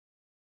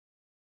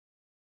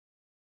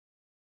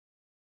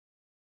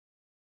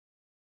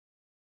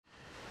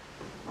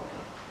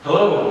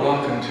Hello,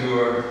 welcome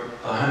to our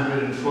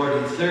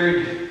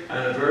 143rd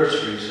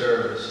anniversary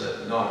service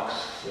at Knox,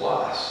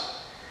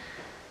 Flos.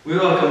 We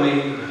welcome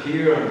you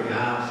here on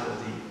behalf of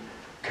the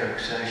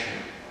Kirk session.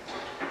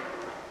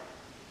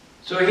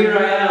 So here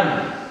I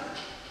am.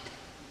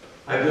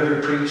 I've never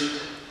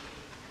preached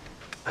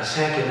a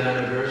second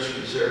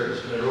anniversary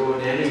service in a row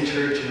in any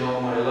church in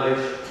all my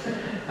life,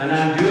 and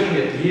I'm doing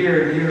it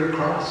here near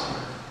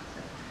Crossman.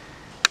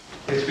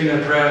 It's been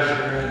a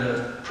pleasure and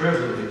a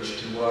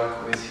privilege to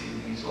walk with you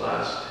these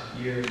last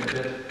year and a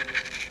bit.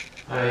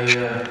 I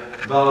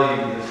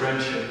value the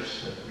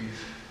friendships that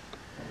we've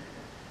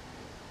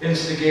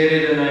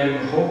instigated, and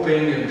I'm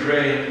hoping and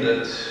praying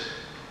that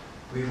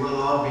we will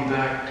all be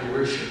back to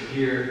worship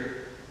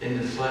here in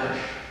the flesh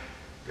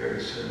very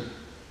soon.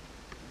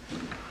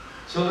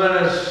 So let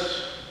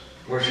us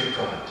worship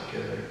God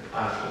together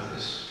after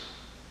this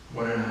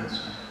one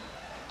announcement.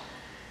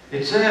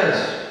 It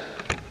says,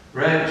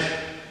 Reg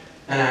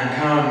and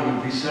Ancan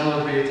will be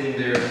celebrating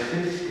their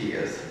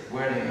 50th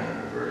wedding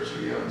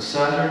anniversary on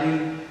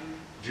Saturday,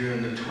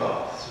 June the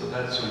 12th. So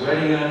that's a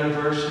wedding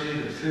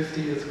anniversary, the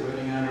 50th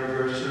wedding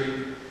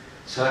anniversary,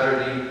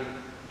 Saturday,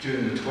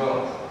 June the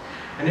 12th.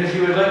 And if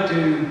you would like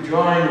to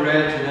join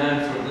Reg and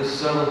Ann for this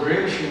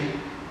celebration,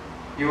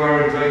 you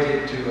are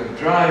invited to a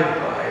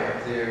drive-by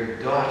of their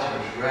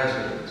daughter's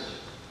residence.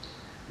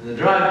 And the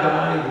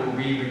drive-by will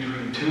be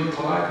between 2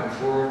 o'clock and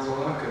 4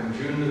 o'clock on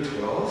June the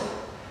 12th.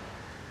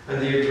 And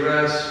the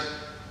address,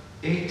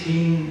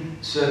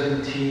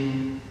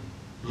 1817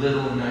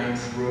 Little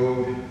 9th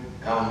Road,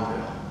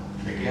 Elmville.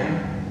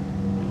 Again,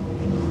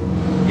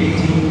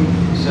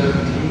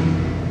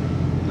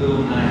 1817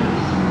 Little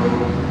 9th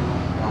Road,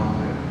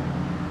 Elmville.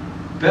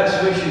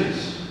 Best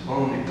wishes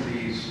only,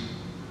 please,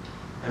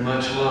 and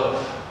much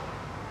love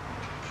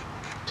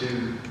to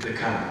the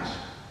Cummings.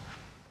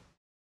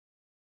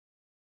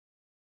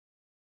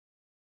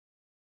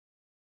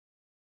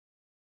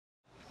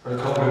 Our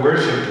call to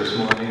worship this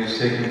morning is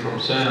taken from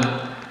Psalm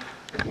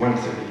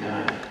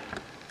 139.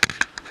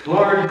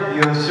 Lord,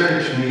 you have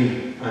searched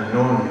me and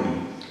known me.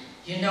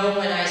 You know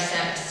when I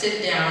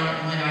sit down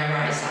and when I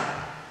rise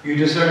up. You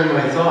discern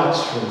my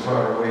thoughts from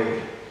far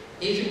away.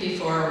 Even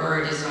before a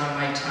word is on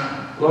my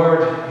tongue.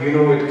 Lord, you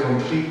know it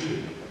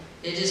completely.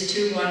 It is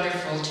too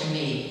wonderful to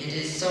me. It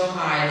is so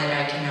high that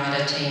I cannot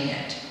attain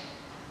it.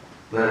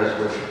 Let us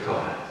worship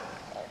God.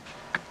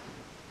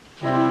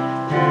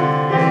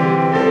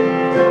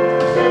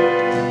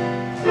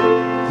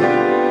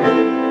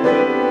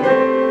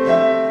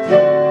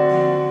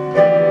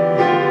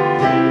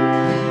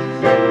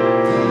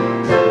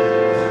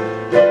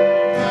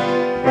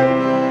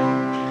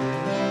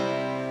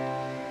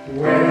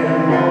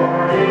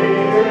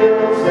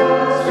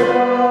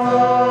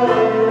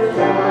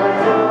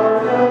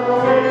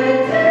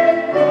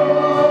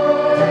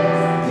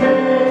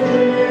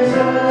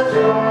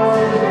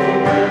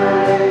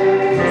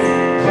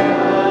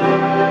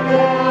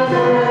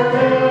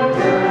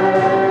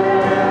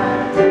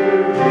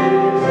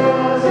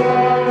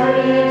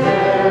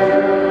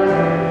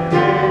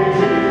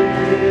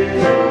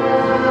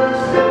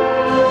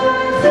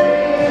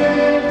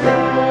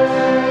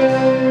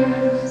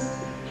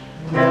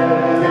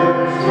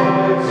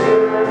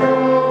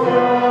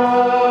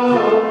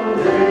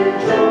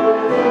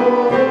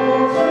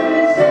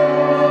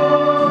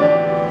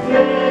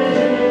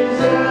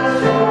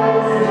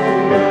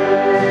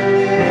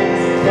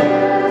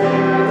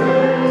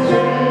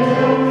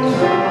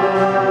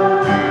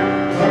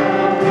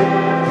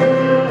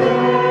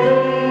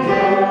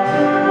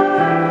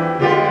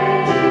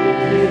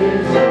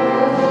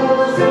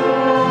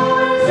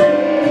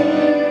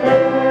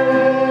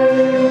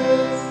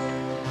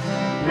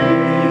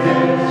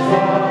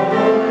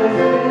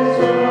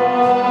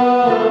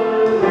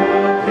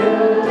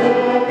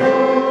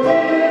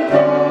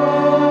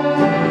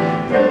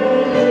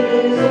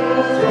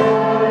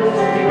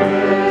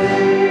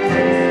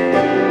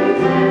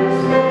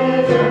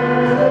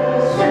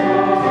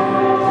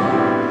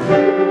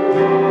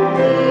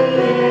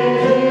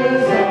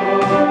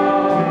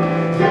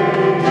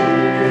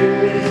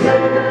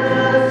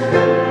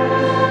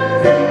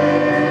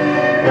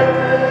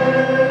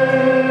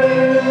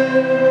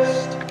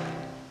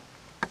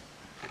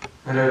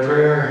 And our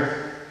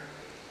prayer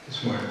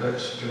this morning,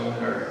 let's join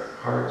our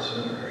hearts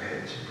and our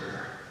heads in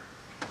prayer.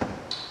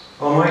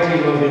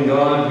 Almighty, loving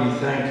God, we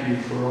thank you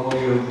for all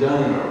you have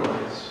done in our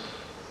lives.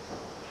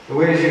 The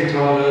ways you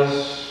taught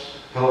us,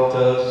 helped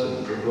us,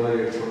 and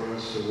provided for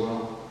us so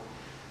well.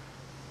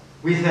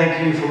 We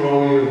thank you for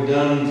all you have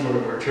done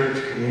for our church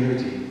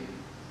community,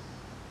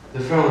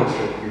 the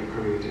fellowship you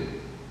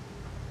created,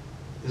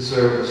 the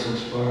service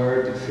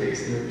inspired, the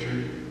faith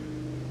nurtured.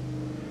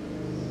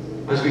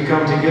 As we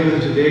come together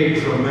today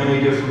from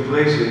many different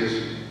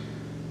places,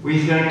 we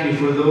thank you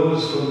for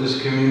those from this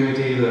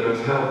community that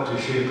have helped to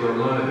shape our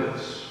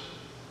lives,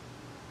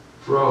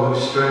 for all who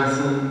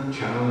strengthened,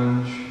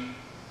 challenged,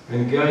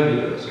 and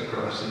guided us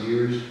across the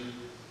years.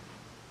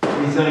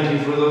 We thank you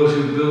for those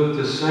who built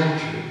this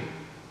sanctuary,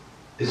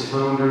 its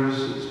founders,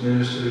 its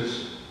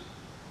ministers,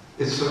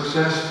 its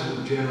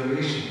successful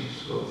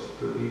generations of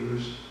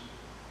believers.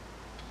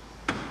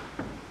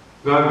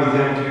 God, we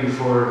thank you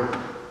for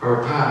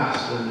our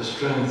past and the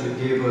strength it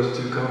gave us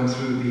to come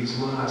through these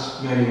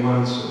last many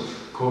months of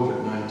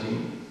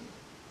COVID-19.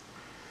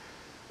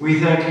 We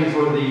thank you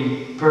for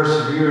the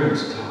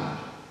perseverance taught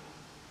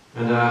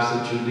and ask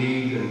that you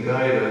lead and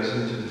guide us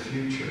into the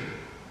future.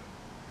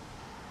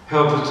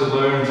 Help us to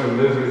learn from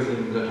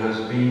everything that has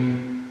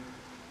been,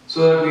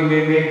 so that we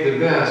may make the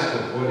best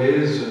of what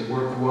is and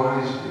work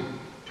wisely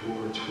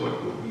towards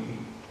what will be.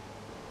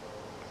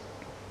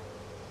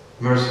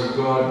 Merciful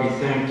God, we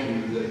thank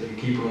you that you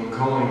keep on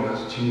calling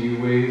us to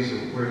new ways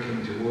of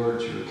working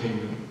towards your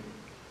kingdom.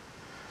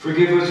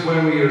 Forgive us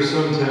when we are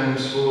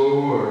sometimes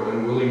slow or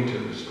unwilling to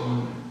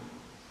respond.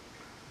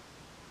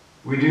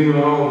 We do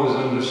not always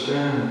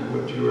understand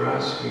what you are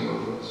asking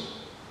of us.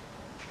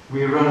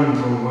 We run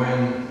from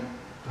when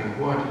and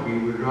what we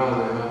would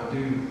rather not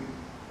do.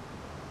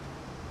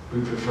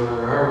 We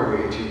prefer our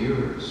way to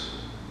yours.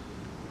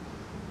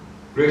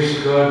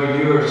 Gracious God,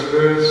 renew our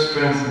spirits,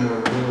 strengthen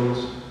our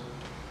wills,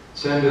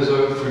 send us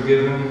out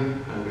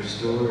forgiven and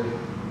restored.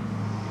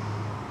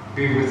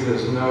 Be with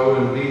us now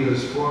and lead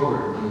us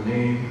forward in the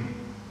name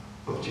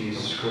of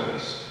Jesus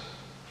Christ.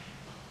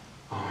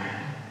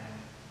 Amen.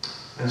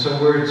 And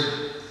some words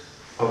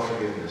of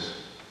forgiveness.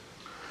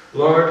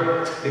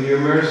 Lord, in your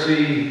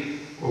mercy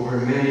over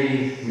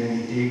many,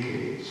 many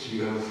decades,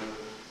 you have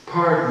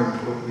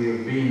pardoned what we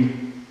have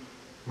been,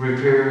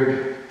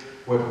 repaired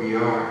what we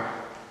are,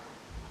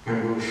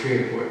 and will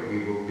shape what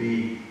we will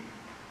be.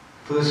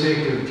 For the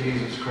sake of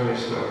Jesus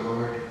Christ our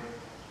Lord.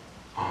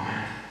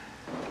 Amen.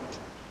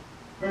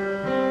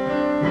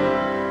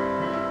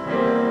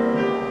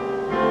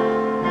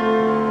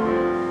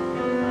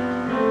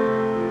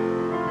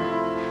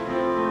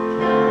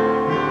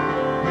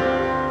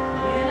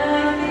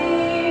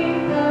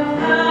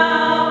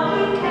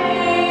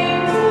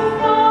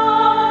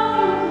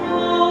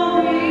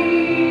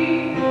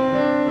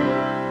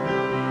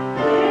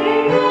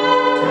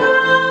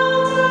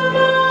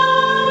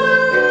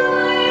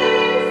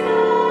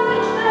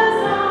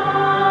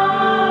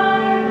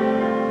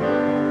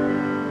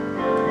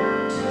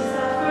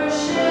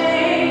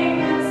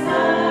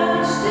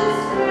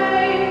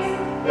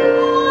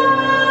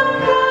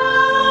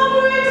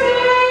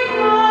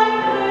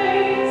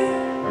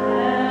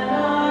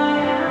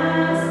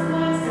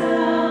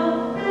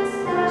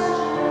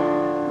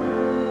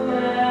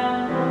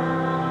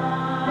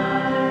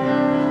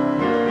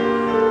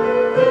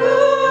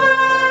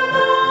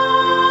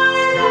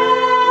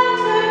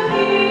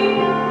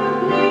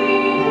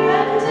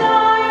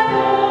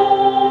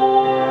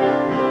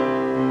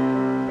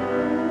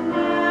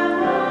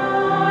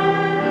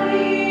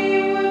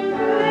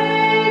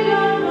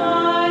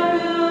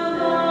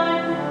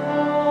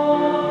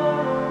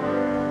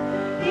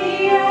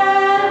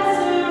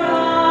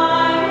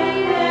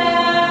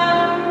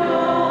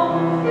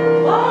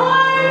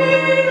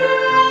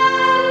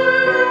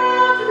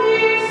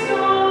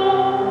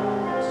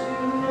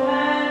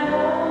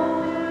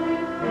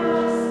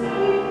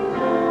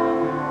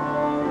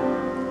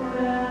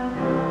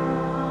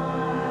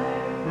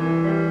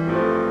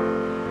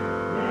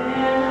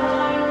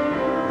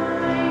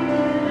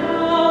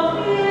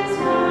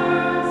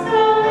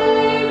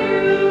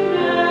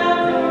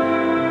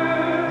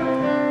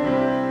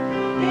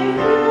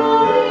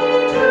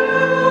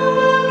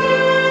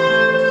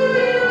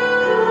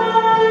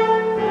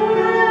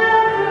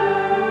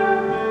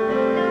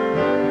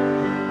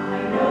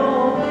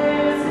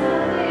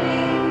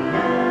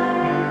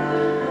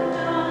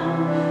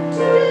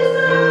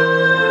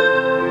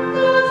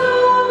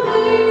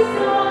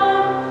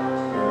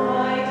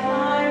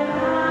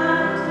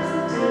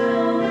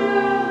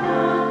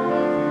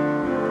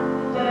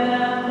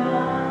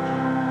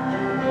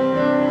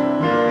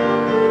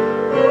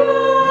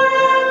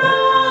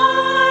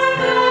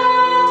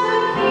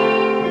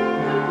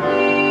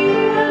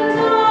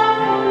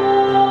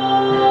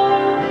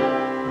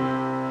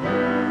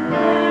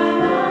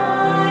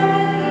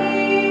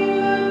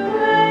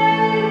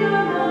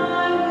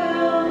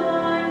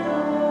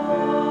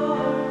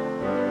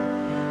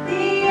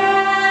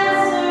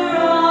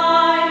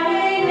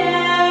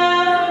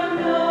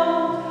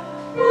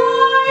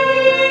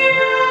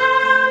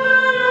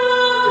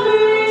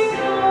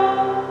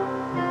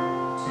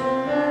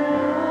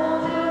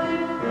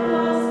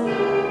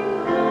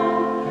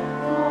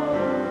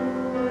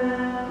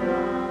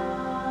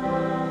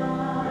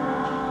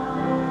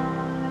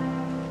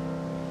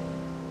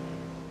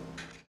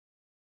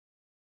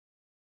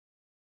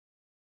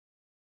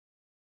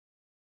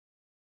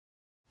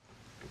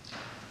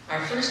 Our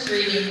first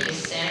reading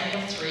is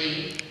Samuel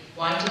 3,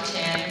 1 to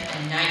 10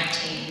 and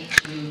 19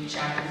 to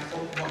chapter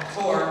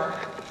 4,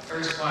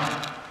 verse 1.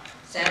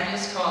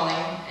 Samuel's calling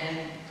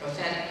and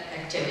prophetic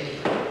activity.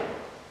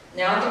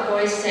 Now the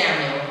boy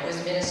Samuel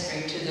was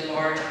ministering to the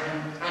Lord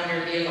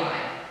under Eli.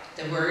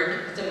 The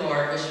word of the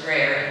Lord was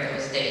rare in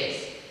those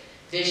days.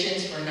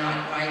 Visions were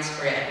not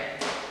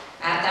widespread.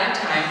 At that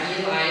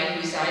time, Eli,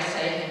 whose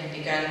eyesight had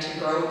begun to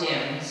grow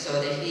dim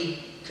so that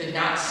he could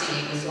not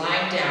see, was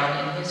lying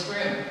down in his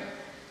room.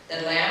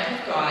 The lamp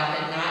of God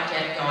had not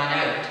yet gone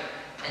out,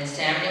 and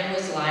Samuel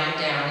was lying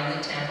down in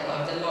the temple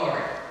of the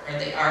Lord, where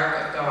the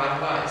ark of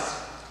God was.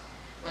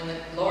 When the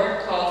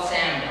Lord called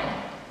Samuel,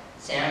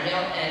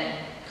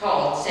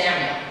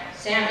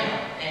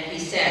 and he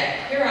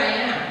said, "Here I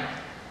am,"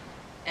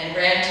 and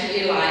ran to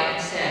Eli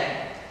and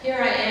said,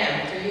 "Here I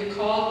am, for you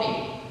called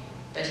me."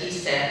 But he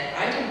said,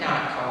 "I did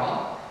not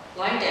call.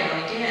 Lie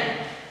down again."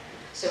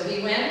 So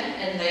he went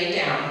and lay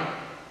down.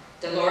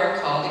 The Lord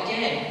called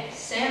again,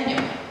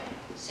 "Samuel."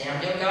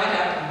 Samuel got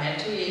up and went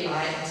to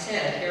Eli and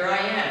said, "Here I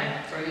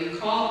am, for you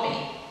called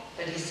me."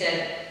 But he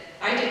said,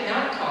 "I did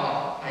not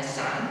call, my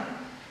son.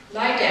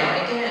 Lie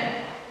down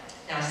again."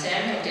 Now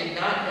Samuel did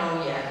not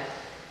know yet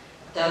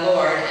the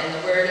Lord, and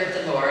the word of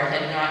the Lord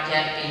had not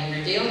yet been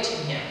revealed to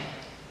him.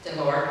 The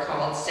Lord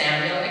called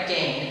Samuel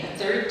again a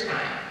third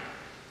time.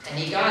 And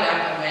he got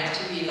up and went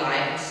to Eli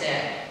and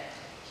said,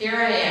 "Here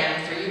I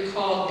am, for you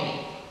called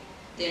me."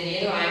 Then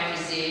Eli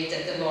perceived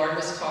that the Lord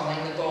was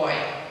calling the boy.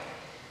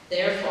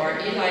 Therefore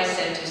Eli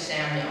said to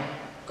Samuel,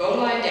 "Go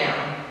lie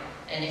down,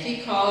 and if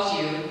he calls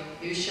you,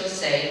 you shall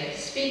say,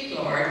 'Speak,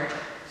 Lord,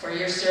 for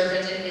your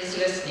servant is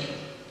listening.'"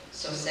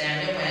 So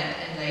Samuel went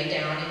and lay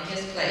down in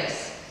his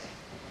place.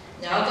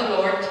 Now the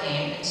Lord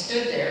came and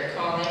stood there,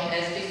 calling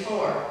as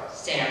before,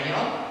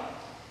 "Samuel,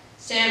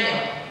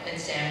 Samuel."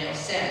 And Samuel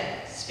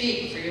said,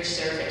 "Speak, for your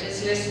servant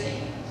is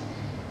listening."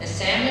 As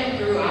Samuel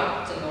grew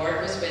up, the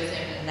Lord was with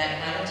him, and let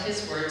none of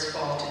his words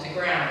fall to the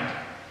ground.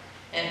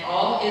 And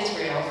all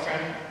Israel,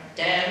 from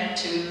Dan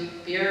to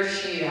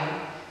Beersheba,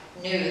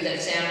 knew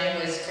that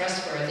Samuel was a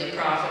trustworthy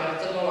prophet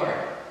of the Lord.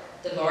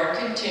 The Lord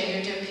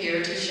continued to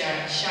appear to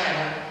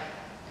Shiloh,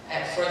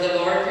 for the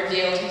Lord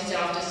revealed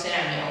himself to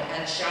Samuel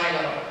at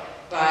Shiloh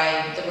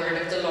by the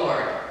word of the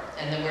Lord,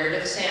 and the word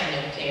of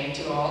Samuel came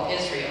to all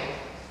Israel.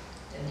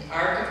 And the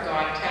ark of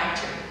God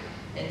captured.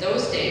 In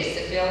those days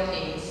the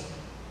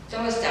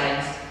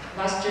Philistines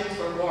mustered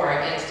for war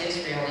against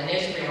Israel, and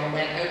Israel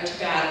went out to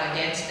battle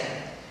against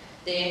them.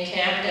 They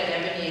encamped at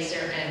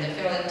Ebenezer, and the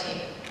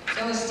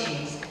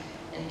Philistines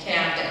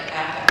encamped at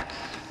Aphek.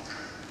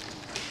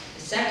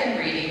 The second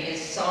reading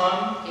is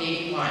Psalm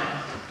 81,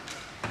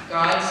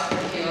 God's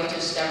appeal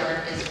to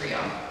stubborn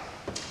Israel.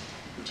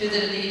 To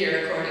the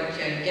leader according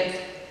to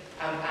Gift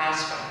of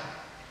Asaph.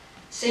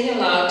 Sing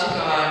aloud to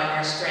God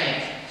our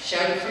strength.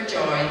 Shout for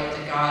joy,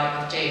 the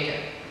God of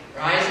Jacob.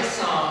 Raise a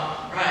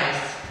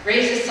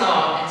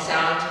song and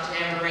sound the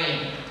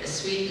tambourine, the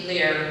sweet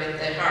lyre with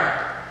the harp.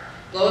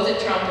 Blow the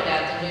trumpet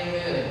at the new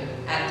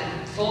moon, at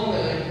the full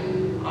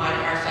moon on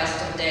our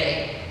festal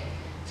day.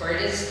 For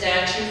it is a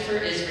statute for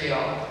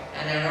Israel,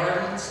 and an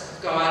ordinance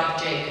of God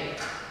of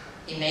Jacob.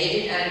 He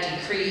made it a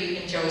decree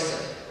in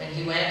Joseph, when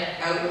he went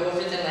out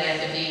over the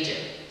land of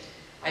Egypt.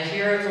 I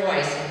hear a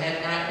voice I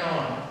had not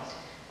known.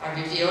 I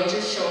revealed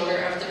your shoulder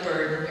of the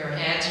burden, your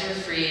hands were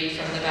freed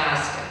from the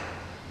basket.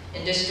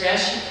 In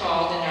distress you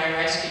called, and I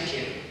rescued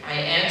you. I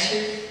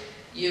answered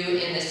you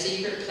in the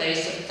secret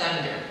place of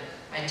thunder.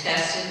 I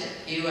tested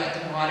you at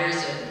the waters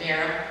of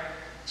Meribah,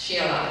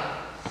 Shelah.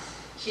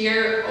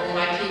 Hear, O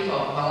my people,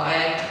 while I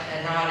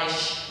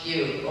admonish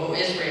you, O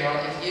Israel,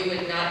 if you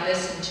would not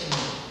listen to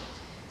me.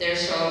 There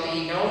shall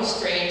be no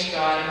strange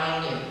God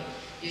among you.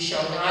 You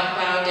shall not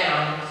bow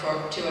down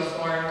to a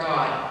foreign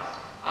God.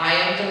 I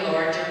am the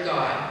Lord your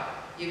God,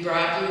 who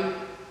brought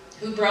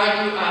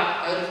you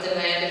up out of the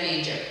land of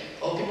Egypt.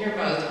 Open your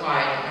mouth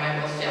wide, and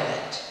I will fill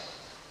it.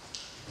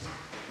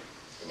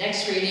 The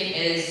next reading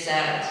is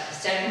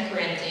 2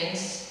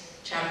 Corinthians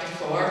chapter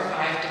 4,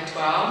 5 to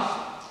 12.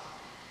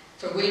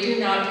 For we do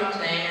not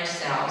proclaim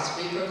ourselves,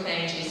 we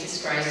proclaim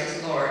Jesus Christ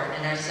as Lord,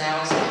 and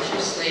ourselves as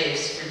your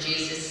slaves for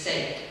Jesus'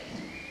 sake.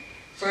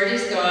 For it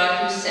is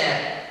God who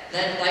said,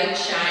 "Let light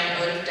shine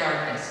out of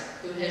darkness,"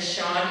 who has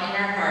shone in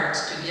our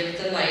hearts to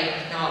give the light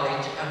of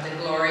knowledge of the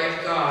glory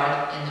of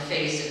God in the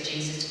face of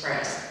Jesus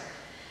Christ.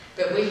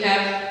 But we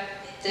have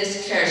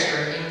this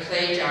treasure in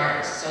clay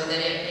jars, so that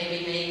it may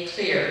be made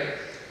clear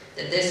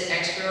that this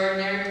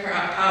extraordinary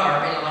power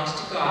belongs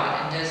to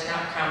God and does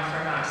not come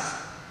from us.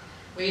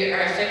 We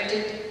are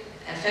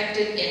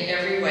affected in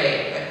every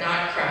way, but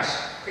not crushed,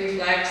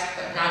 perplexed,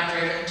 but not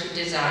driven to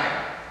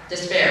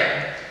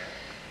despair,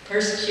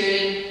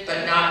 persecuted,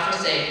 but not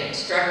forsaken,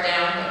 struck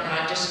down, but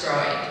not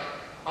destroyed,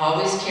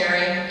 always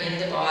carrying in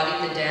the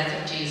body the death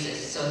of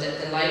Jesus, so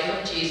that the life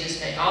of Jesus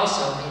may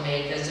also be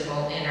made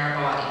visible in our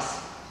bodies.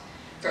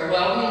 For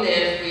while we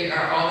live, we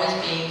are always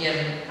being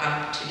given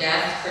up to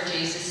death for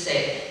Jesus'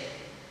 sake,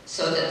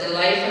 so that the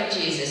life of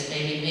Jesus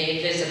may be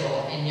made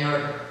visible in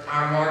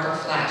our mortal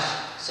flesh.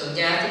 So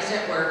death is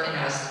at work in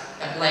us,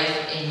 but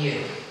life in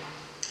you.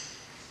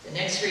 The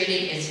next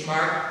reading is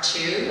Mark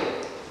 2,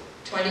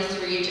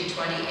 23 to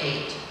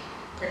 28,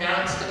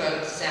 pronounced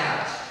about the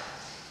Sabbath.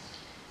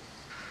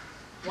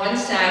 One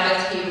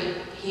Sabbath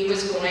he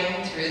was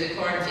going through the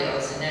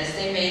cornfields, and as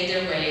they made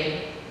their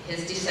way,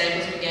 his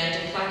disciples began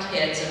to pluck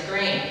heads of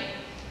grain.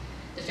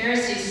 The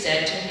Pharisees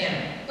said to him,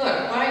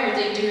 "Look, why are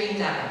they doing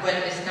that, what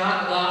is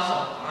not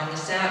lawful on the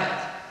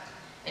Sabbath?"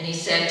 And he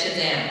said to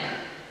them,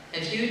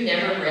 Have you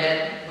never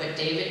read what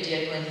David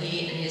did when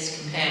he and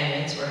his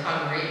companions were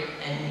hungry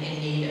and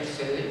in need of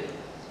food?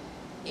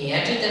 He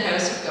entered the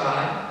house of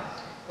God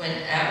when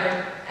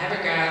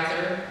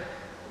Abiathar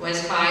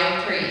was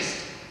high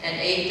priest and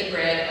ate the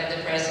bread of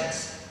the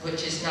presence,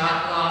 which is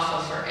not lawful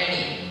for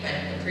any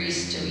but the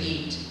priest to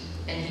eat,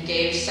 and he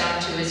gave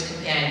some to his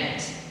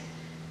companions.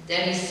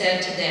 Then he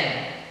said to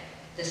them,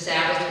 the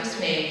Sabbath was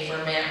made for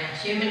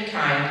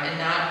humankind, and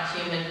not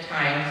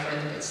humankind for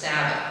the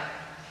Sabbath.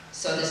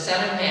 So the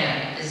Son of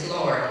Man is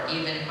Lord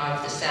even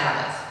of the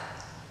Sabbath.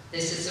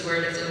 This is the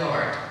word of the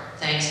Lord.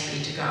 Thanks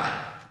be to God.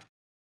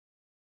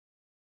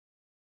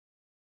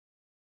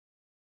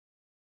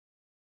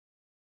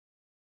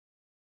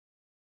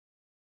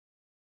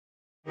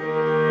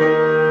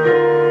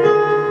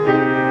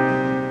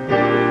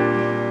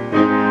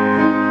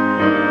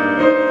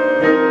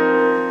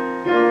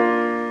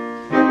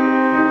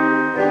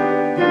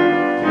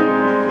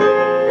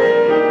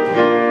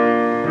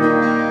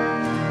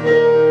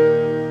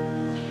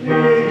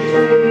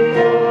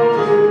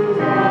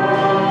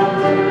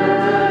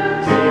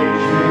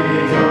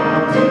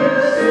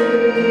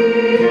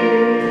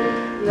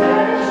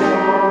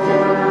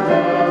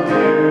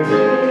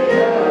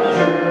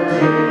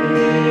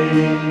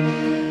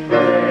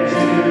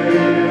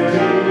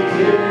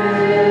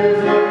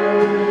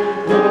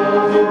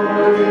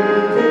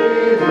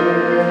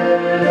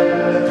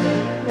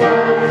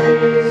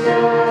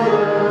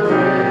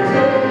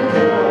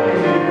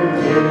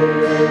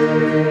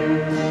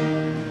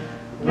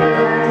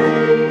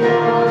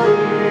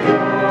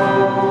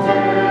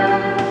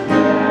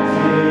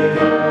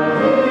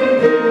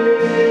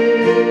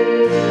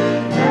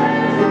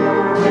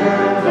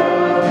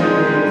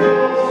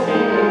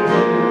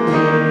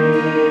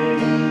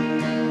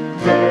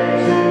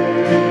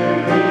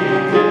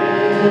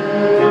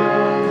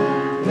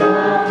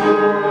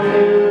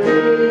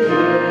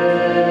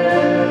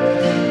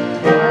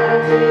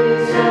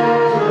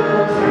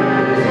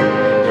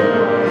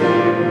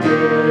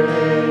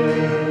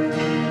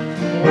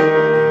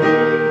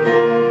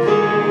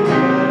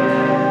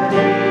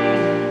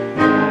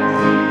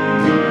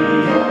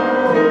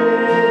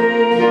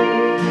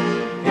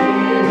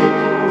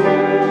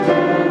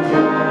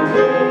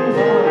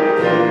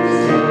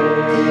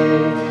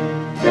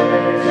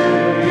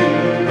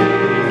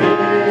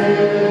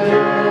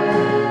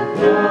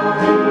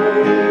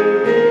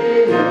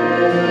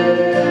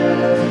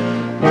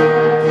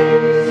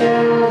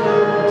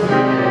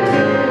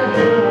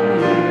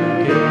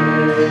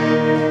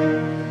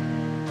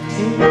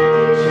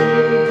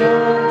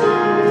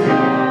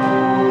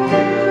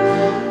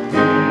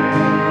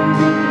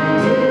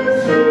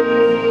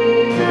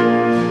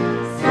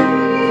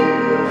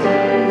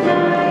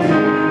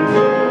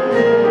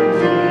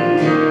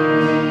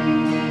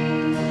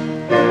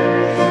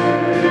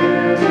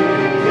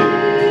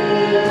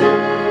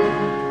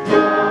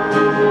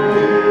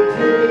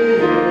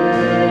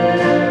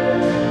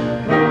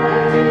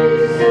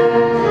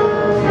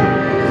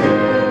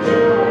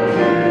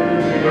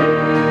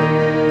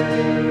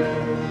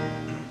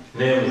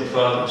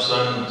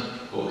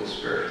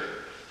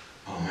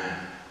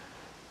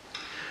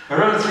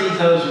 Around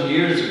 3,000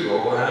 years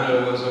ago,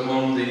 Hannah was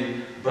among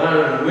the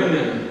barren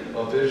women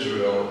of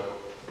Israel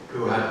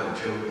who had no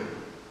children.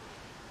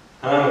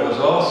 Hannah was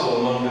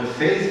also among the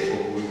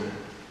faithful women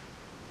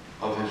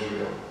of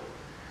Israel.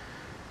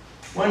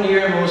 One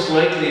year, most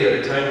likely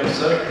at a time of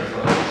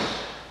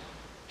sacrifice,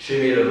 she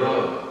made a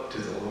vow to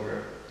the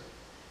Lord.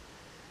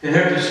 In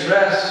her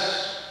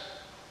distress,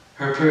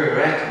 her prayer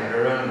echoed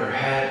around her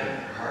head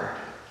and her heart.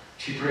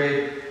 She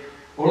prayed,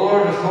 O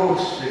Lord of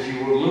hosts, if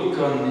you will look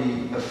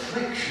on the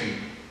affliction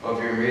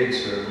of your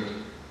maidservant,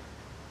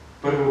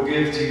 but will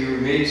give to your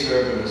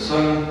maidservant a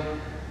son,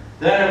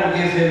 then I will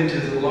give him to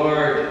the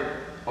Lord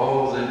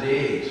all the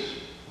days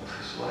of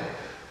his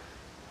life.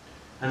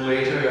 And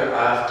later,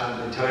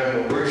 after the time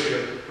of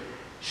worship,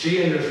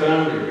 she and her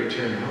family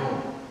returned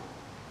home.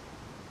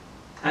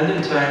 And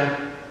in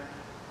time,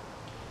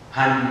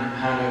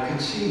 Hannah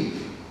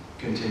conceived,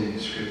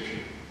 continues Scripture,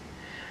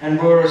 and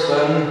bore a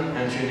son,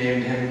 and she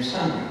named him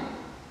Samuel,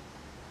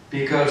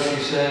 because she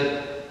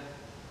said,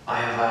 I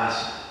have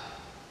asked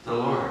the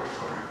Lord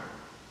for him.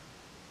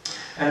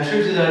 And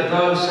true to that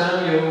vow,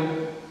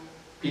 Samuel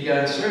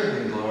began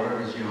serving the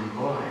Lord as a young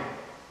boy,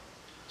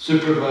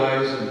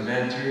 supervised and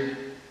mentored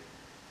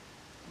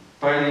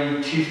by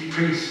the chief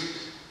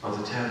priest of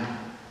the temple,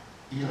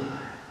 Eli.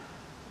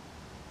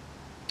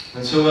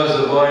 And so as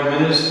the boy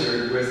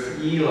ministered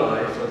with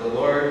Eli for the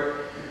Lord,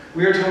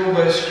 we are told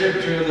by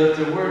Scripture that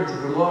the word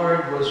of the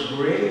Lord was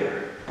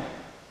rare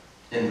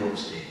in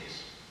those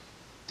days.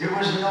 There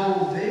was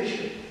no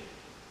vision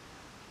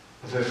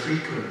of a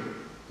frequent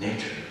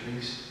nature, at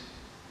least.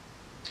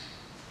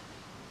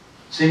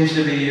 Seems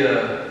to be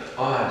an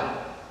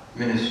odd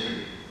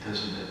ministry,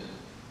 doesn't it?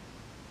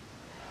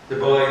 The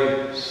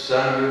boy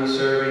Samuel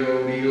serving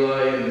old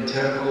Eli in the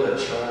temple at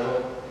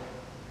Shiloh,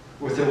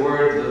 with the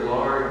word of the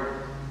Lord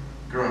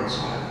grown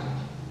silent.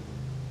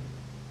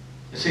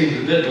 It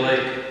seems a bit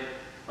like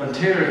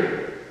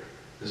Ontario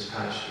this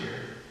past year.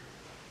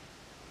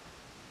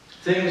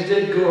 things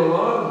did go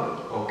along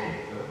okay,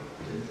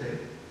 though, didn't they?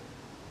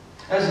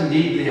 As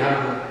indeed they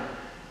have a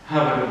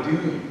habit of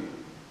doing.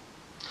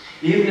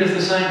 Even if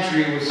the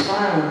sanctuary was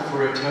silent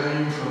for a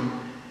time from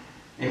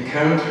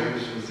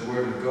encounters with the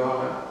Word of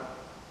God,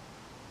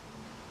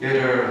 yet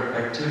our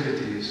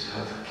activities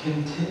have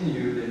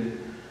continued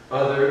in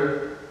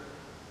other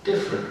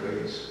different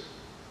ways.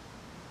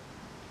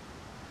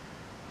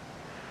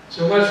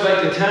 So much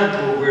like the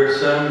temple where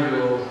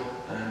Samuel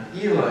and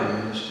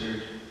Eli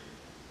ministered,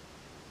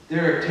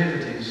 their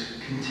activities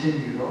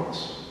continued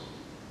also.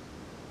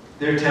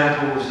 Their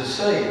temple was the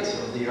site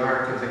of the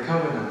Ark of the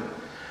Covenant,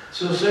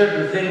 so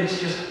certain things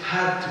just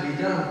had to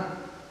be done,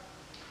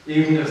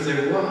 even if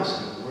there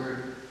was no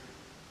word.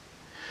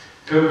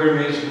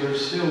 Pilgrimages were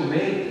still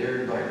made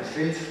there by the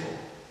faithful.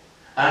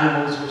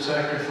 Animals were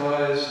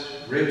sacrificed,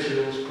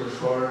 rituals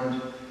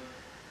performed,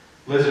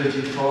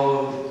 liturgy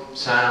followed,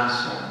 psalms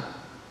sung.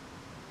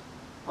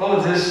 All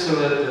of this so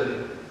that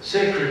the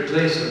sacred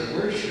place of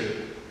worship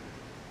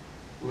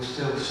will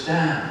still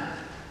stand,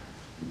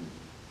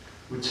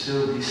 would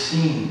still be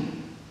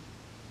seen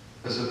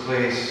as a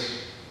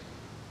place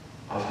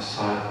of a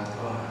silent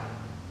God.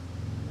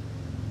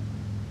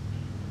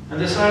 And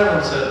the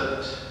silence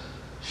at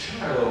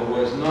Shiloh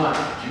was not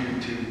due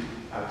to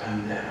a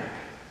pandemic.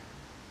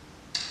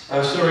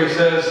 Our story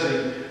says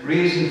the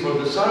reason for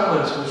the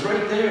silence was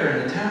right there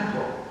in the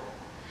temple.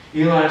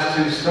 Eli's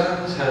two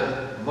sons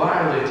had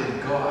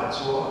violated God's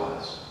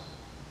laws.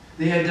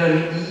 They had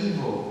done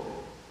evil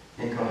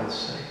in God's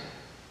sight.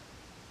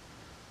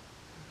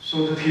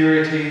 So the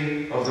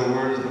purity of the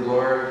word of the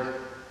Lord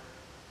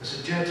was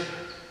a judgment,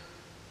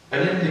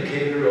 an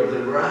indicator of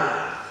the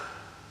wrath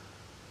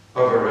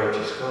of a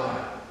righteous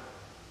God.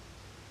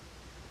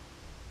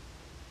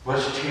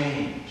 What's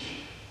changed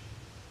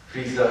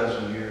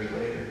 3,000 years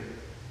later?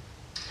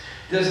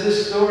 Does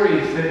this story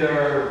fit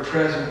our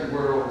present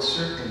world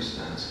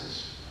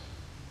circumstances?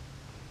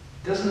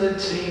 Doesn't it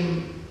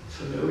seem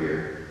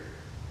familiar?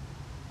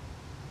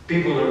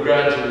 People have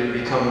gradually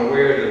become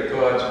aware that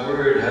God's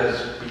word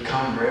has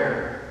become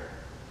rare.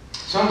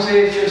 Some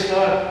say it's just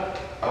not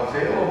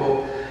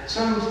available.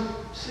 Some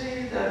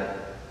say that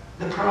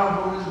the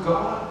problem is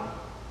God.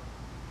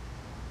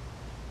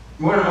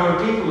 More and more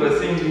people are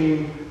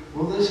thinking,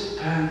 will this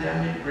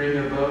pandemic bring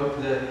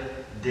about the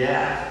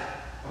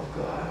death of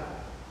God?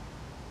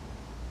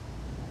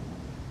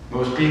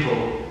 Most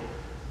people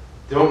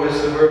don't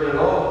miss the word at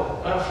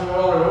all. After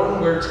all, our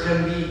own words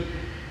can be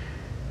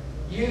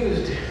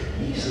used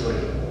easily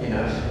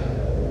enough.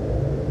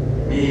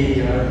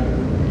 Me,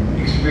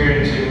 I'm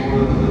experiencing more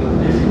than a little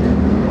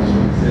difficulties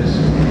with this.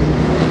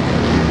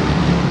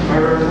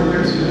 Our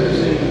words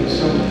losing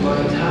some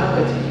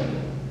vitality.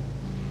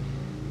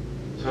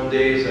 Some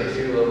days I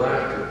feel a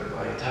lack of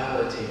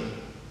vitality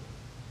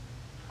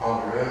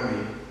all around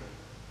me.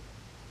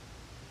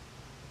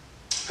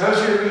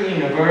 How's your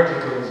reading of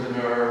articles in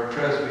our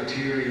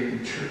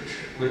Presbyterian church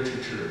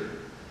literature?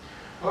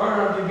 Or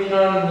have you been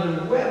on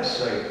the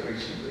website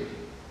recently?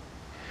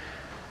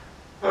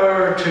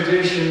 Our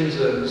traditions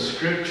and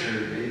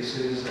scripture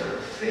bases are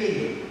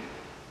fading.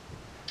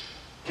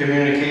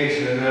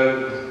 Communication is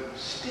now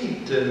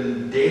steeped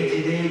in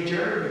day-to-day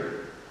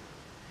jargon.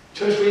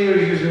 Church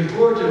leaders use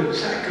important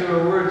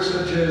secular words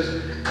such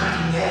as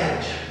cutting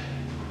edge,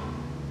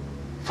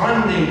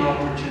 funding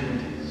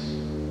opportunities,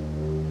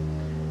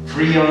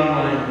 free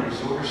online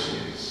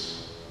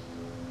resources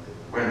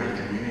when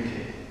they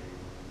communicate.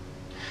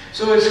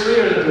 So it's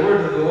clear that the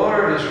word of the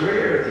Lord is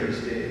rare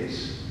these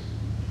days.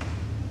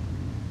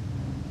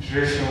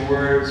 Traditional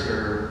words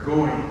are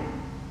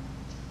going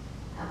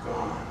or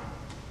gone.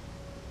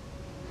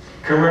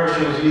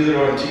 Commercials either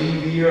on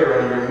TV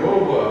or on your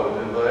mobile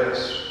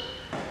device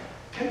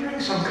can bring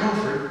some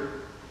comfort.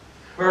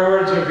 Our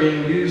words are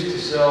being used to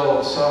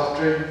sell soft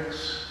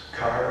drinks,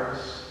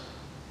 cars,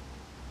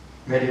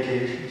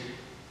 medications.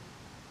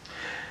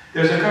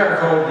 There's a car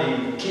called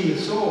the Kia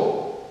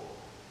Soul.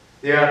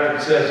 The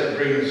advert says it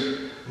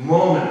brings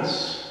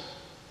moments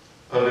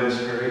of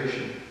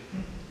inspiration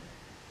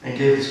and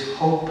gives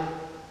hope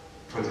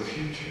for the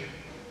future.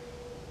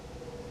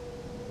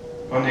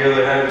 On the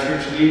other hand,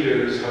 church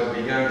leaders have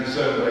begun to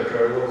sound like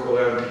our local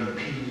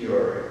MPP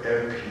or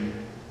MP.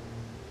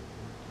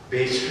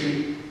 Bay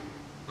Street,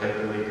 like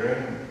Billy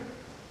Graham.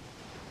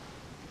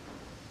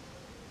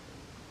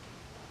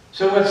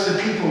 So what's the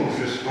people's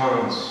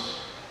response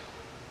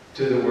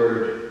to the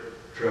word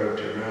drought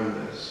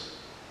around us?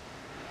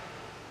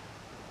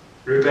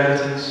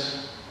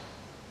 Repentance,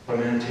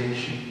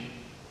 lamentation,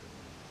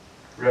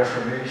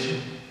 reformation?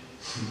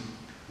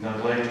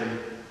 Not likely,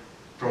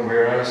 from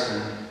where I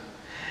stand.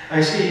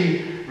 I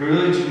see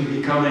religion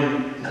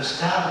becoming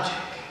nostalgic.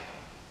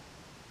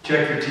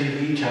 Check your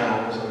TV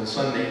channels on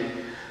Sunday.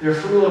 They're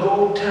full of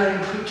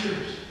old-time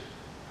preachers,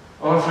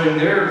 offering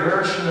their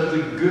version of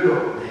the good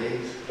old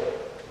days,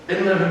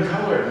 in living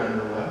color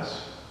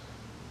nonetheless.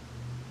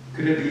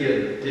 Could it be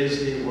a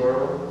Disney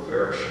World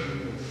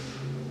version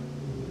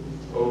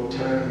of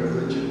old-time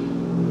religion?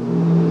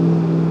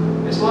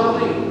 It's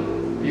lovely,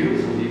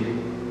 beautiful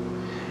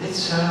even. It's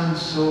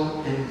sounds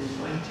so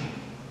inviting.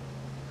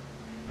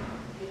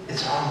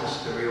 It's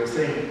almost the real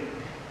thing.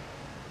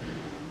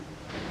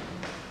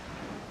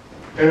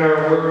 In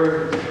our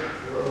word,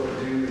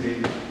 do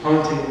the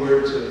haunting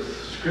words of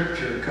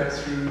Scripture cut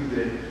through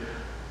the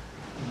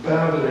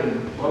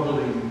babbling,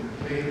 bubbling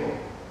babel?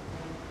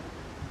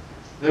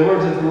 The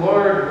word of the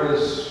Lord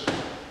was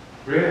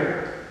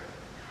rare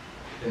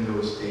in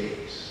those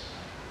days.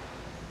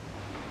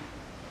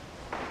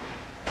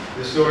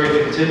 The story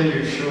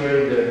continues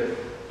showing the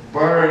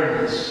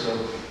barrenness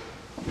of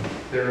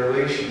the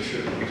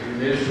relationship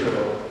between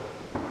Israel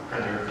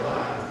and her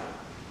God.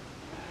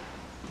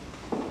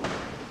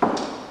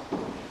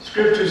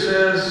 Scripture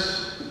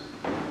says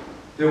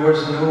there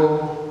was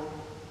no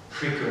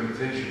frequent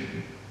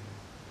vision.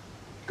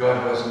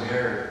 God wasn't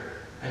heard,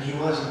 and he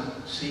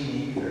wasn't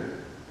seen either.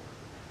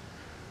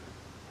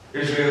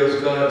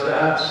 Israel's God's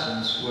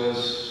absence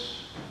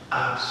was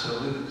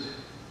absolute,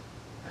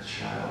 a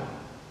shadow.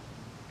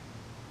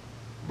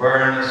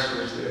 Barnabas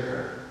was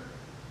there.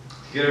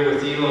 Together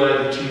with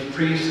Eli, the chief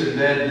priest, in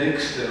bed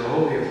next to the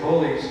Holy of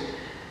Holies,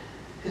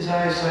 his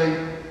eyesight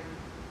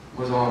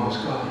was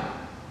almost gone.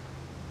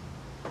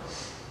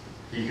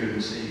 He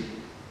couldn't see.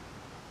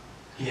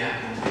 He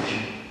had no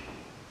vision.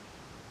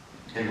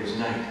 It was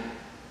night.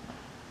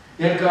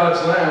 Yet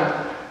God's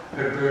lamp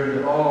had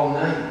burned all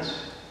night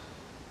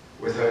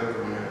without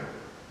going out.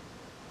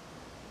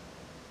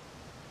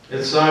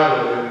 In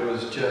Silo, it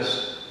was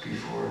just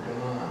before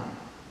dawn.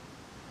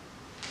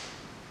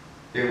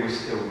 It was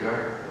still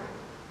dark, though.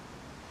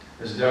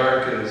 As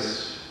dark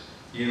as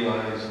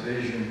Eli's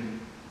vision.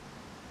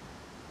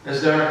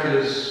 As dark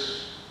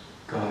as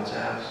God's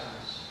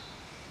absence.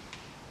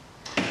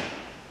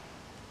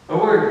 A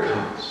word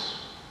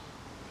comes.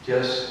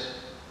 Just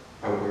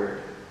a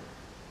word.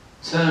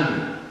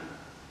 Samuel.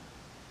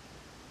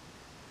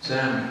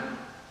 Samuel.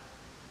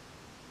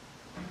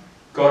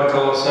 God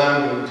called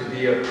Samuel to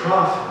be a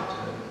prophet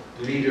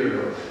and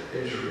leader of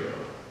Israel.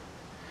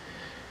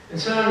 And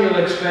Samuel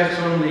expects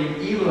only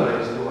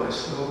Eli's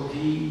voice, though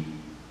he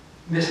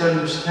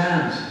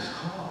misunderstands his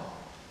call.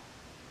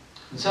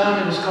 And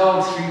Samuel is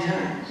called 3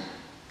 times.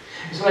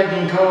 It's like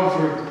being called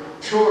for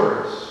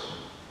chores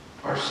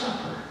or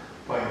supper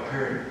by a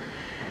parent.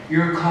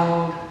 You're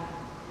called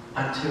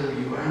until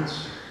you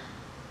answer.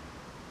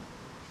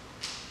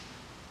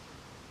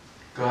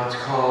 God's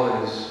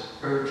call is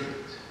urgent.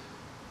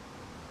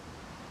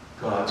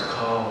 God's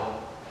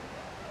call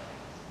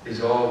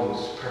is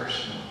always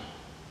personal.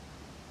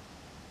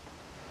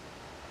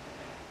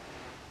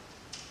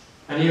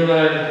 And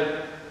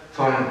Eli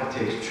finally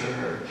takes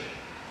charge.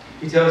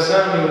 He tells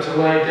Samuel to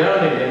lie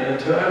down again and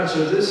to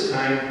answer this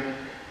time,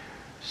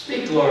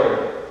 "Speak,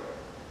 Lord,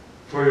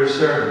 for your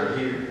servant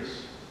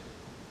hears."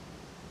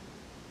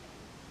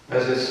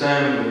 As it's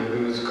Samuel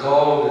who is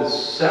called, it's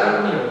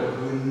Samuel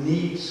who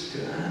needs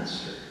to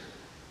answer.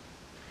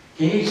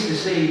 He needs to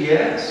say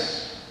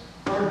yes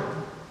or no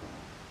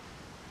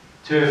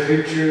to a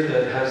future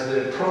that has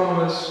the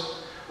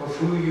promise of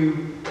who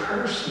you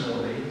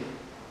personally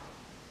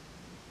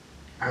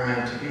are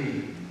meant to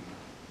be.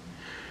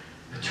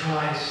 The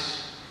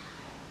choice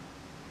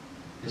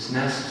is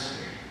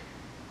necessary.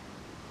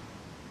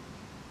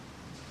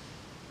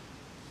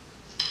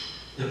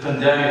 The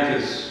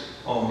pandemic is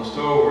almost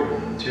over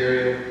in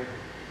Ontario.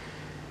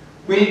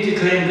 We need to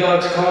claim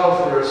God's call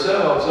for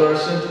ourselves or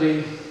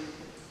simply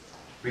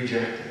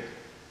reject it.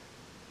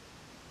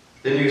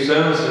 The new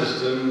sound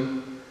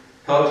system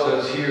helps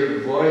us hear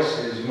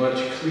voices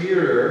much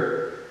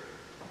clearer.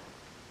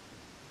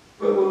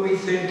 But when we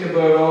think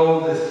about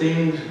all the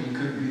things we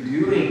could be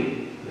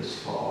doing this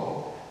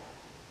fall,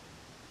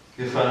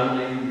 the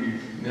family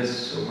we've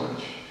missed so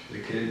much, the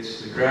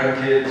kids, the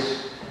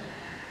grandkids,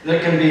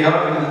 that can be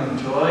helping and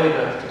enjoyed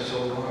after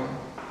so long.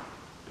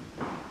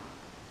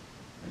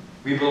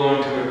 We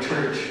belong to a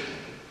church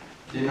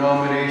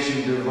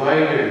denomination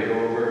divided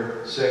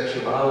over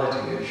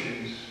sexuality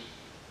issues.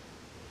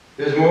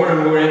 There's more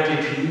and more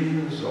empty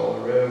pews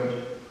all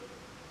around.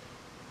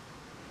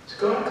 Is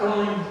God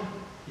calling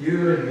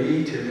you and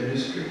me to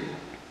ministry,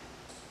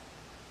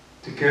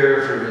 to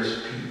care for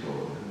his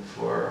people and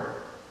for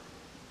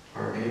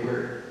our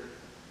neighbor?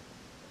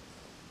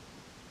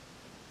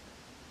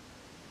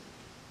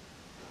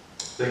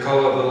 The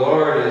call of the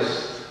Lord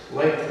is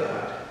like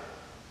that.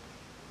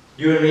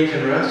 You and me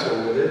can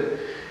wrestle with it.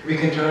 We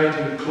can try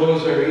to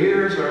close our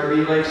ears or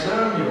be like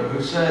Samuel,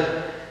 who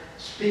said,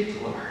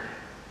 "Speak, Lord,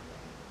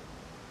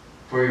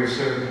 for your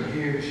servant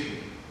hears you."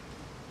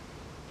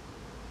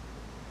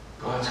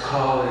 God's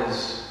call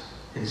is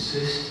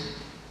insistent.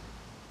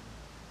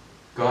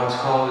 God's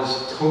call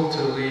is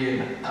totally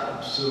and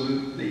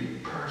absolutely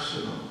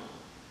personal.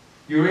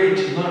 Your age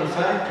is not a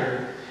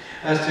factor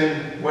as to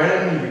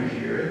when you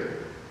hear it.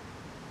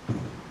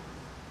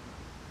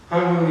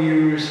 How will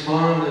you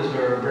respond as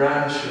our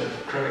branch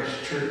of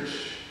Christ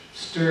Church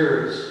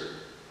stirs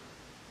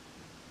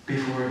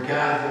before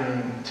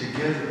gathering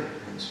together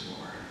once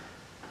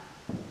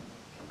more?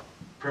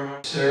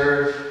 Promote,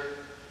 serve,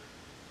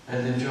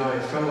 and enjoy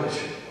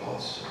fellowship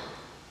also.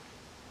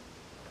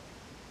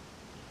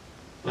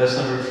 Let's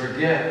never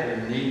forget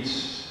there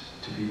needs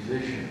to be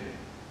vision.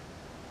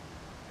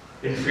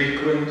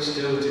 Infrequent,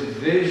 stilted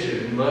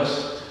vision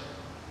must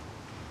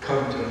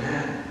come to an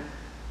end.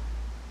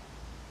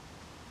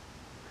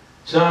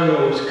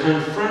 Samuel was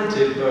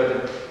confronted by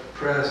the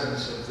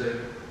presence of the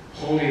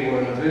Holy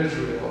One of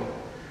Israel.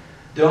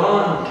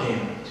 Dawn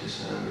came to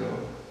Samuel.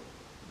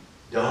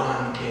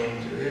 Dawn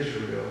came to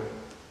Israel.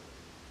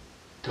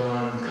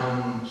 Dawn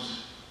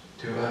comes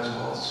to us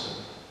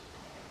also.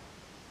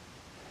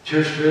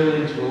 Church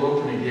buildings will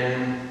open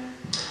again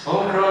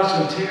all across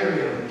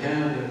Ontario and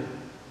Canada.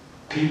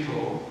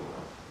 People,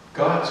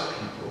 God's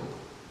people,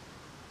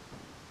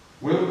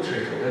 will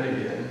trickle in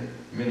again.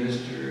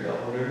 Minister,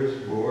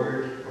 elders,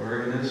 board,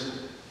 organist,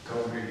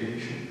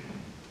 congregation.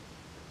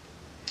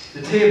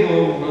 The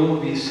table will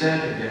be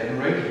set again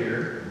right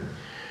here.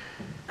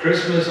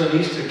 Christmas and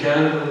Easter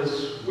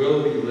candles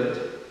will be lit.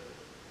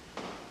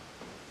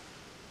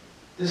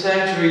 The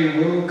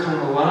sanctuary will come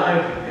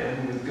alive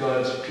again with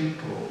God's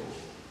people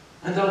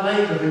and the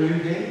light of a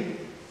new day.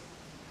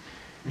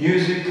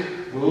 Music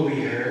will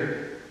be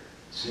heard,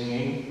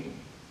 singing.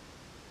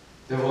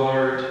 The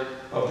word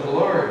of the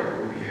Lord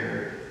will be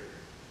heard.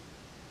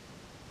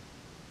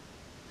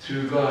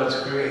 Through God's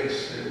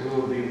grace, there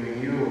will be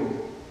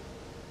renewal.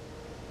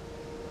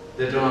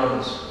 The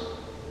dawn's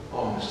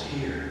almost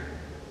here.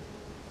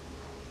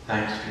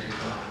 Thanks be to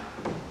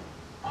God.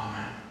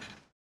 Amen.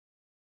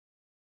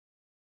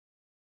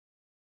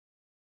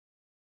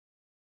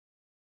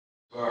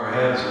 Our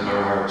heads and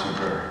our hearts in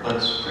prayer.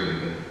 Let's pray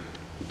together.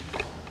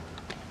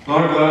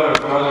 Lord God, our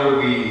Father,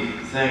 we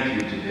thank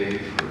you today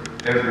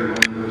for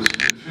everyone who has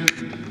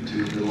contributed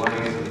to the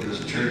life of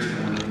this church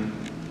family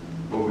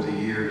over the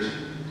years.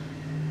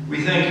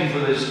 We thank you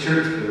for this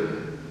church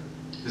building,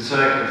 the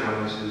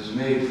sacrifices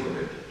made for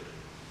it,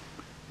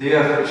 the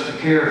efforts to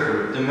care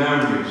for it, the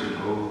memories it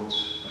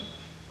holds,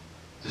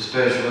 the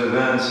special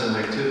events and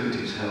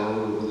activities held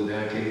over the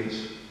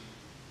decades,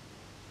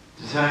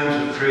 the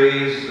times of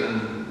praise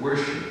and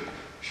worship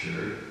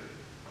shared.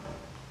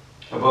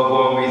 Above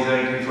all, we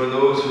thank you for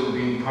those who have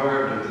been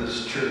part of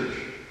this church,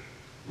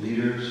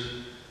 leaders,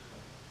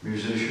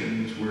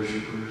 musicians,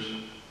 worshipers,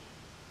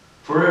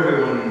 for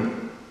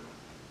everyone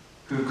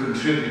who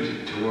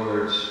contributed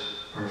towards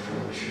our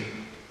fellowship.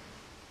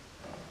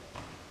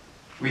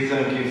 We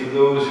thank you for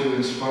those who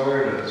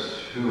inspired us,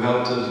 who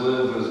helped us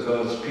live as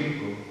God's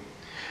people,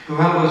 who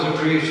helped us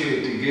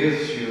appreciate the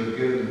gifts you have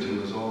given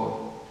to us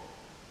all,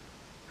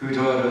 who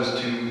taught us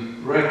to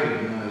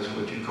recognize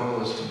what you call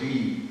us to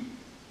be.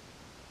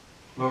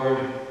 Lord,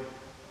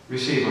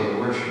 receive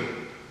our worship,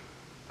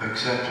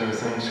 accept our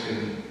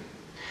thanksgiving,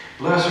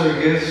 bless our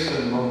gifts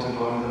and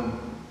multiply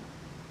them.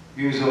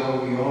 Use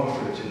all we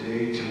offer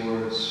today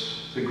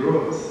towards the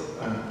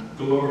growth and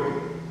glory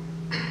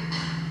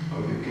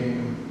of your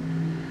kingdom.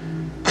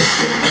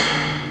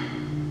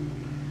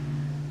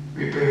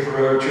 We pray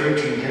for our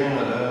church in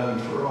Canada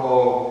and for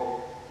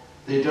all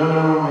the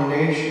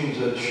denominations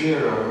that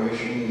share our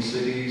mission in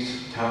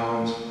cities,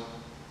 towns,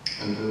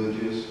 and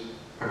villages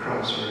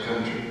across our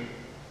country.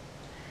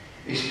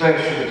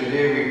 Especially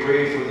today we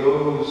pray for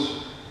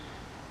those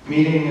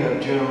meeting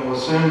at General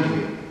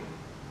Assembly.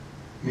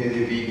 May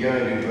they be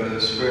guided by the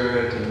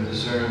Spirit and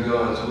discern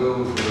God's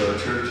will for our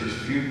church's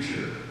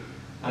future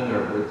and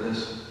our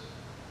witness.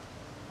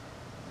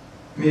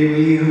 May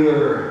we who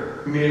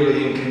are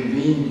merely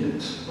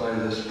inconvenienced by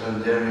this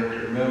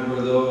pandemic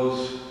remember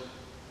those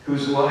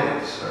whose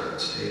lives are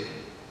at stake.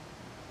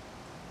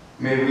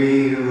 May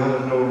we who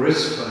have no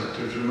risk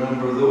factors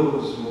remember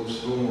those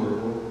most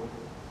vulnerable.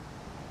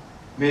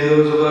 May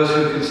those of us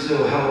who can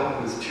still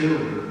help with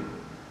children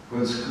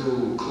when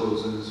school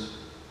closes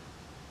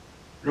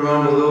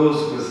remember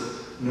those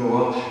with no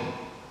option.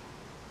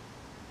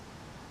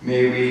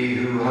 May we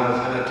who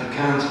have had to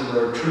cancel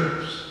our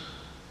trips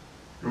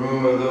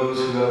remember those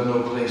who have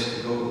no place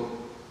to go.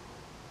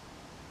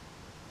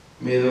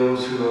 May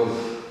those who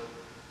have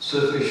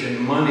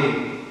sufficient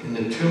money in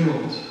the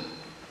tumult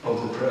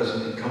of the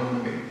present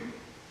economy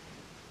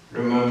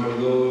remember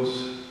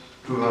those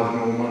who have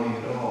no money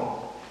at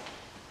all.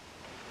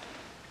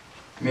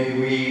 May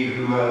we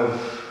who have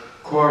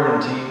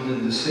quarantined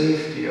in the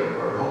safety of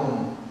our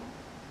home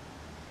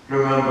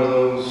remember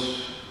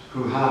those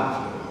who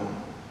have no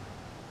home.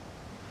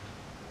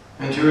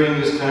 And during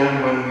this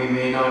time when we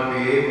may not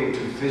be able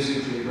to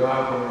physically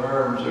wrap our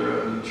arms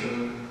around each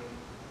other,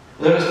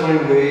 let us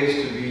find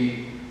ways to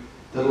be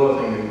the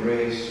loving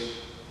embrace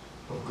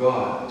of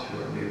God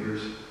to our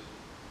neighbors.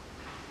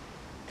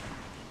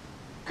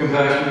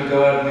 Compassionate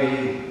God,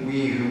 may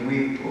we who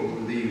weep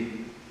over the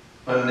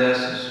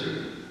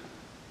unnecessary,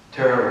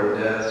 terrible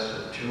deaths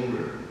of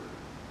children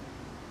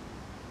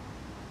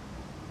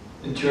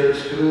in church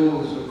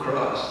schools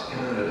across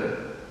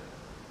Canada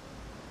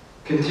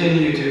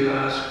continue to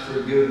ask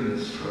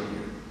forgiveness from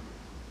you,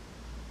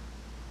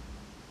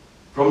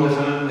 from the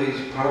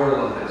families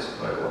paralyzed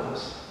by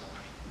loss,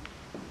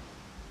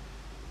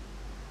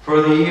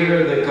 for the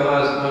year that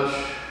caused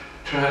much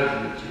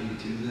tragedy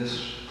to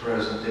this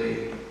present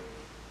day.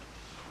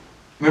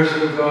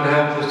 Merciful God,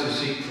 help us to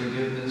seek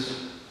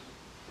forgiveness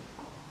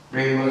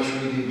bring much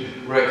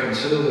needed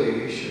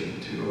reconciliation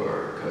to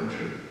our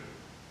country.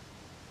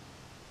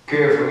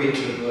 Care for each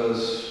of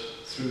us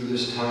through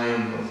this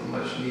time of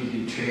much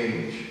needed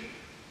change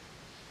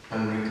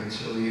and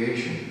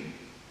reconciliation.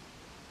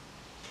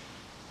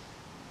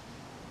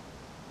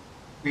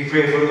 We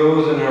pray for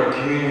those in our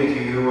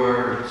community who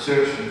are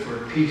searching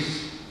for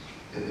peace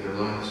in their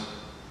lives.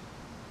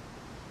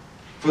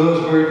 For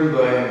those burdened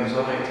by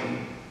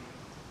anxiety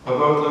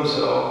about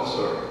themselves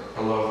or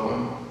a loved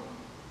one,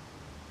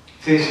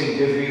 facing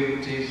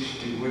difficulties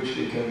to which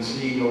they can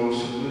see no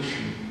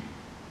solution,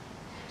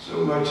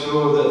 so much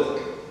so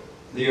that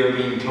they are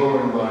being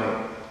torn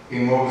by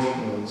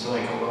emotional and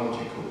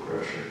psychological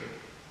pressure.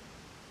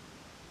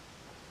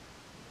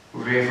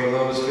 We pray for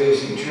those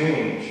facing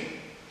change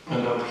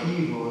and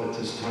upheaval at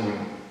this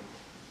time,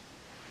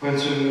 when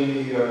so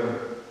many are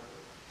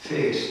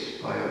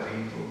faced by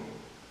upheaval.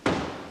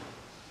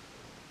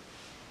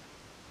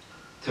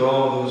 To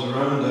all those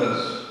around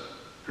us,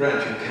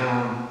 grant your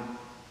calm,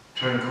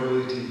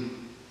 tranquility,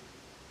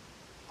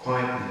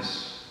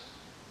 quietness,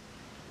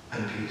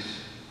 and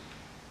peace.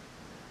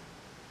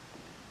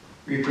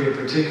 We pray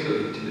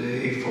particularly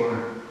today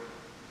for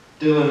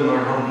Dylan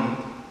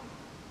Marhoney,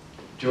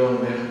 John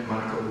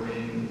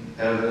McElvain,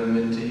 Evelyn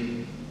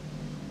Minty,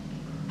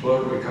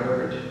 Claude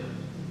Ricard,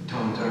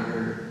 Tom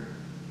Tucker,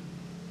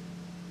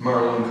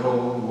 Marlon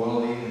Cole,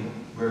 Wally and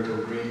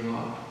Myrtle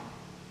Greenlaw,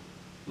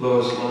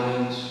 Lois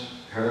Lyons,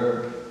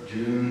 Herb,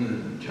 June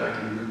and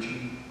Jackie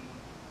Ritchie,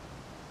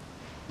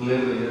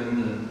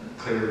 Lillian and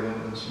Claire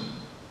Robinson.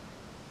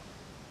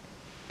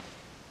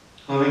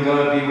 Loving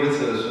God, be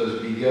with us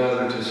as we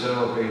gather to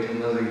celebrate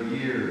another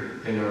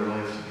year in our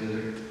life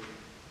together.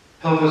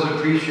 Help us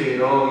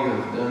appreciate all you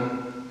have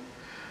done,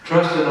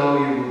 trust in all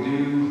you will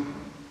do,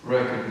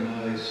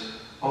 recognize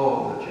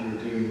all that you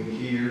are doing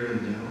here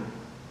and now.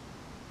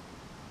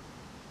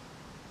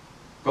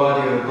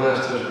 God, you have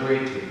blessed us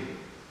greatly.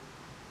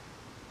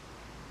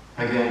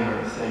 Again,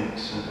 our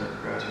thanks and our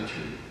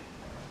gratitude.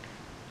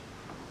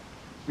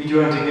 We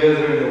join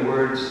together in the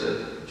words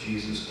that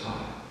Jesus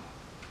taught.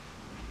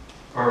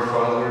 Our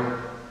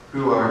Father,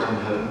 who art in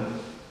heaven,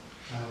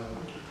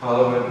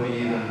 hallowed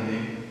be thy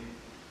name.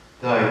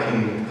 Thy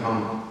kingdom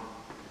come.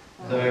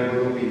 Thy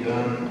will be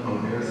done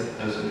on earth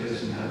as it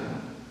is in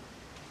heaven.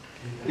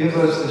 Give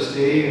us this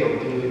day our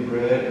daily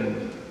bread,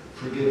 and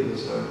forgive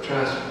us our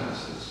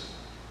trespasses,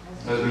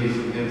 as we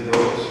forgive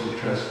those who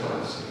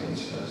trespass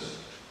against us.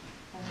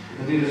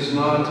 And lead us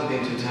not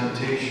into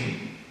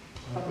temptation,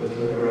 but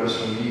deliver us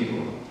from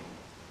evil.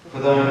 For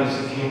thine is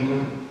the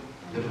kingdom,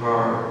 the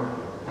power,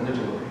 and the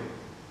glory,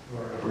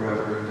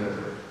 forever and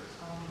ever.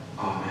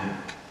 Amen.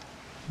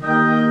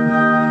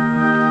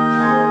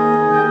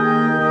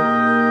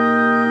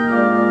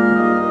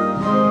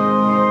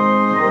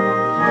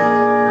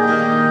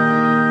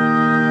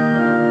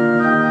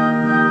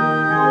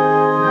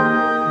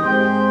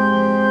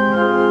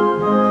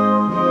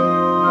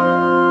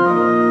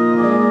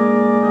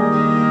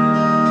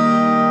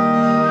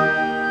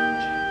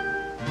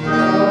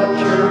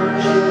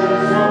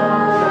 Churches of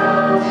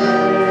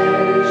salvation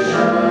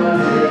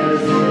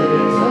is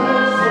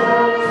Jesus.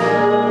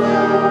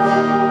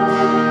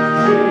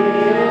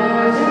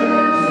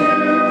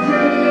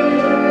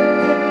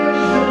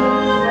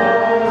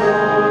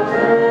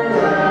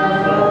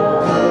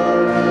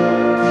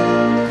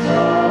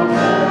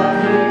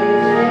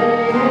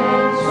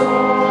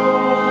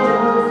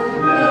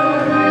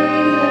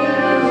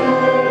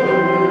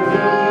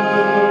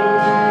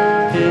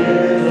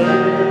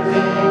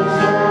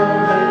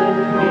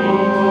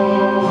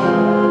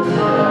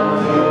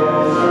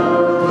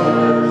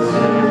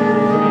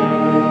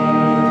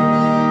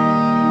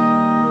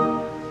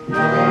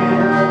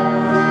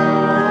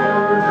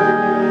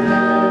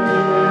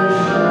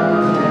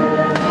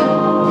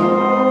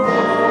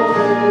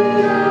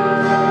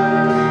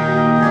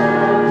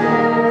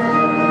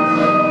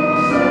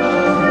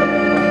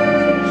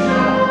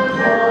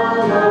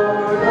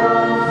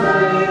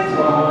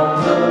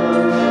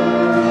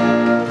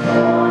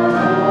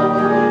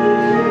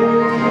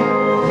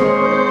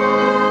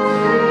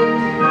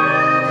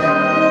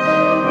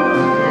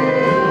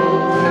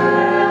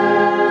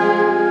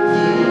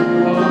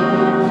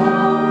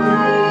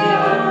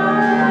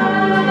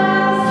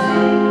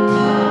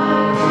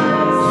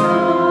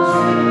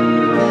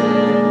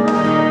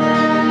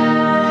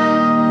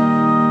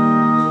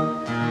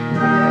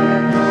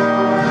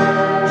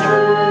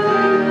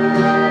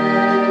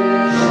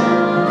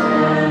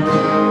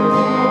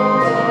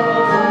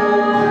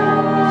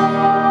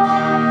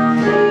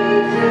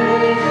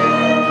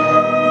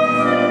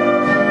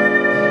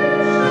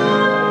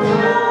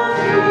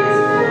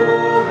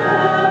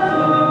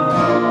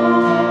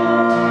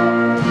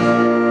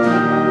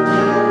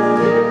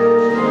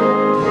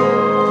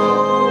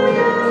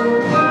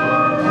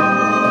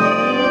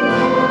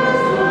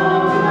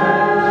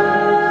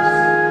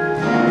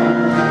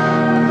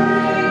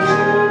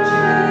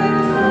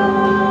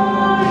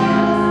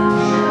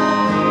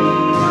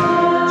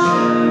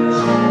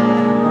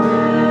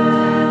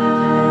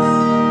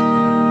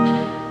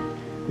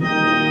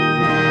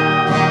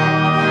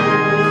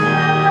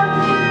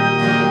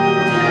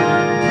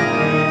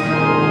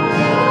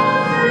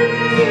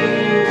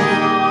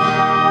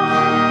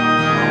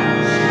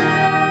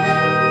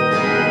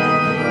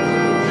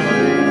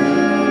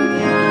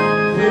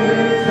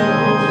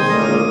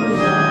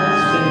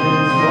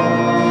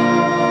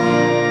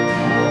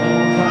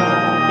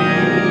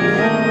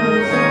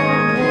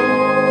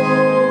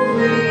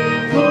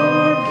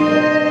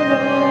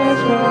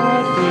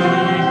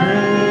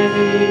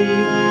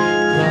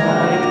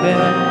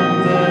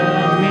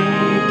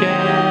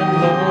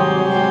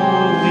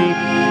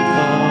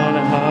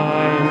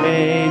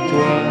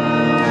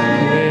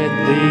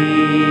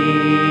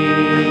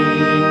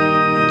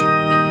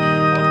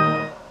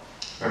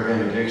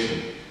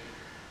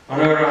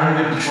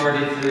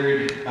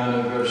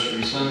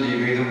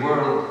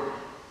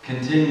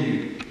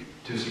 continue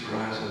to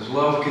surprise us.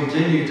 Love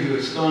continue to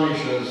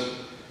astonish us.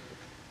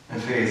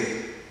 And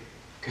faith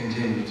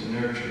continue to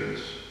nurture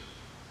us.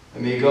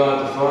 And may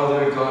God the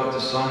Father, God the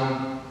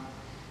Son,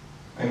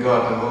 and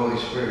God the Holy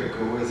Spirit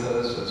go with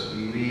us as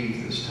we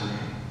leave this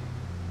time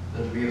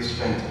that we have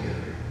spent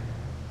together.